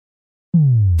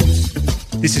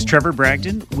This is Trevor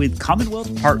Bragdon with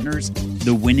Commonwealth Partners,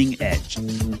 The Winning Edge.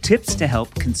 Tips to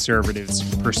help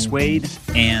conservatives persuade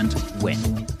and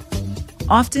win.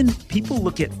 Often, people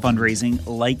look at fundraising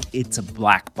like it's a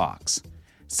black box,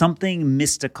 something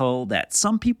mystical that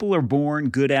some people are born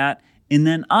good at, and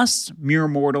then us, mere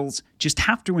mortals, just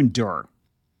have to endure.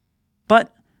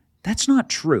 But that's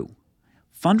not true.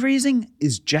 Fundraising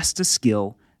is just a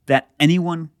skill that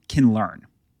anyone can learn.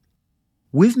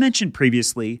 We've mentioned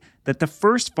previously that the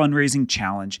first fundraising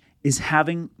challenge is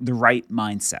having the right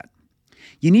mindset.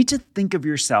 You need to think of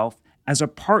yourself as a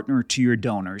partner to your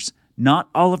donors, not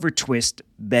Oliver Twist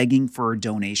begging for a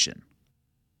donation.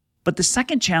 But the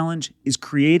second challenge is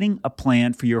creating a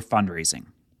plan for your fundraising.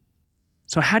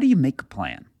 So how do you make a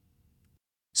plan?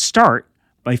 Start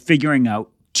by figuring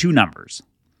out two numbers.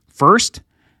 First,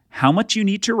 how much you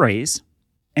need to raise,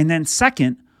 and then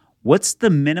second, what's the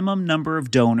minimum number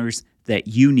of donors that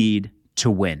you need to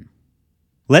win.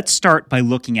 Let's start by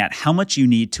looking at how much you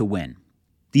need to win.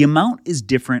 The amount is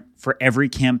different for every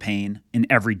campaign in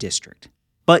every district,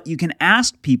 but you can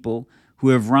ask people who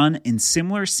have run in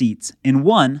similar seats and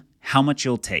won how much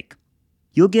you'll take.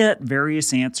 You'll get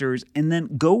various answers and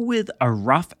then go with a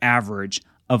rough average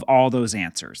of all those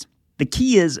answers. The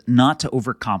key is not to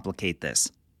overcomplicate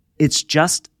this. It's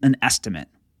just an estimate.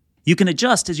 You can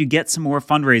adjust as you get some more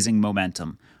fundraising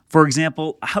momentum. For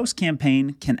example, a House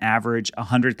campaign can average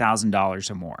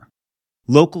 $100,000 or more.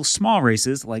 Local small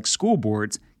races like school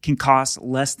boards can cost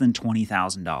less than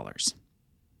 $20,000.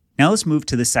 Now let's move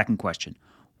to the second question.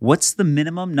 What's the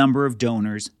minimum number of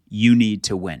donors you need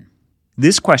to win?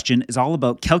 This question is all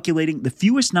about calculating the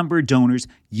fewest number of donors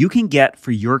you can get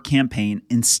for your campaign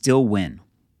and still win.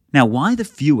 Now, why the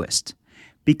fewest?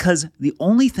 Because the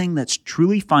only thing that's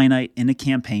truly finite in a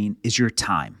campaign is your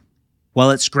time.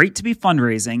 While it's great to be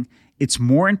fundraising, it's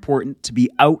more important to be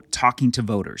out talking to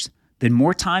voters. The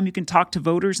more time you can talk to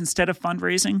voters instead of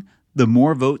fundraising, the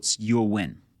more votes you'll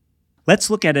win. Let's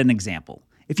look at an example.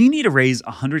 If you need to raise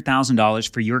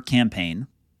 $100,000 for your campaign,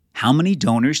 how many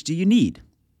donors do you need?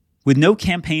 With no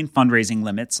campaign fundraising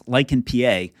limits, like in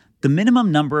PA, the minimum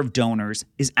number of donors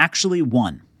is actually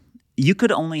one. You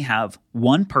could only have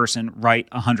one person write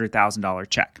a $100,000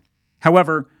 check.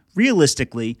 However,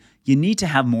 realistically, you need to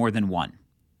have more than one.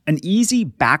 An easy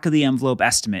back-of-the-envelope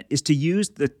estimate is to use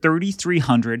the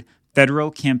 $3,300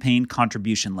 federal campaign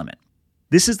contribution limit.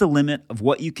 This is the limit of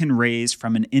what you can raise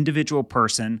from an individual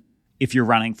person if you're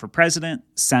running for president,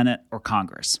 Senate, or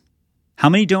Congress. How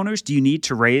many donors do you need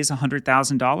to raise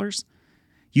 $100,000?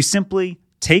 You simply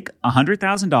take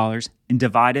 $100,000 and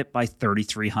divide it by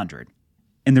 3,300.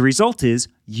 And the result is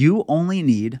you only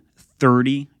need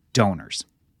 30 donors.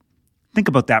 Think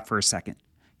about that for a second.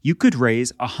 You could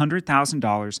raise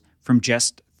 $100,000 from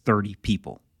just 30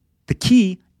 people. The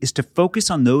key is to focus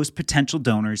on those potential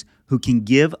donors who can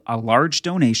give a large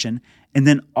donation and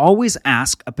then always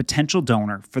ask a potential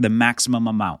donor for the maximum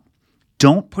amount.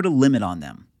 Don't put a limit on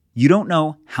them. You don't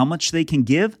know how much they can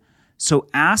give, so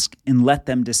ask and let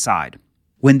them decide.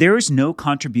 When there is no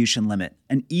contribution limit,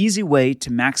 an easy way to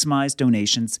maximize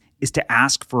donations is to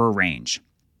ask for a range.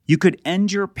 You could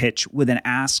end your pitch with an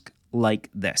ask like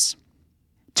this.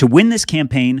 To win this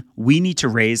campaign, we need to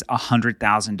raise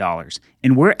 $100,000,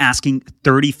 and we're asking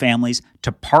 30 families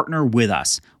to partner with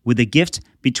us with a gift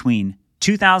between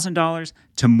 $2,000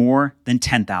 to more than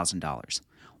 $10,000.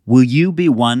 Will you be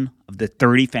one of the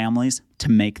 30 families to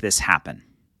make this happen?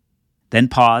 Then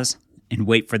pause and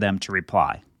wait for them to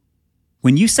reply.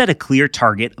 When you set a clear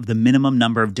target of the minimum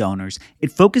number of donors,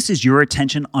 it focuses your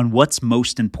attention on what's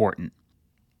most important.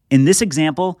 In this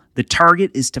example, the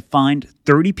target is to find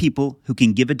 30 people who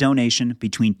can give a donation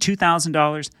between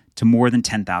 $2,000 to more than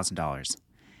 $10,000.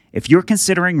 If you're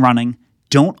considering running,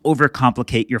 don't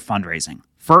overcomplicate your fundraising.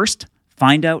 First,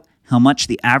 find out how much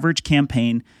the average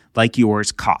campaign like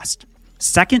yours cost.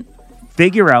 Second,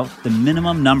 figure out the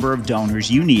minimum number of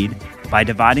donors you need by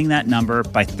dividing that number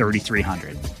by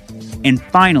 3,300. And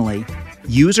finally,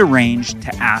 use a range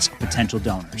to ask potential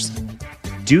donors.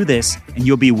 Do this, and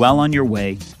you'll be well on your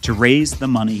way to raise the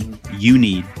money you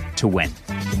need to win.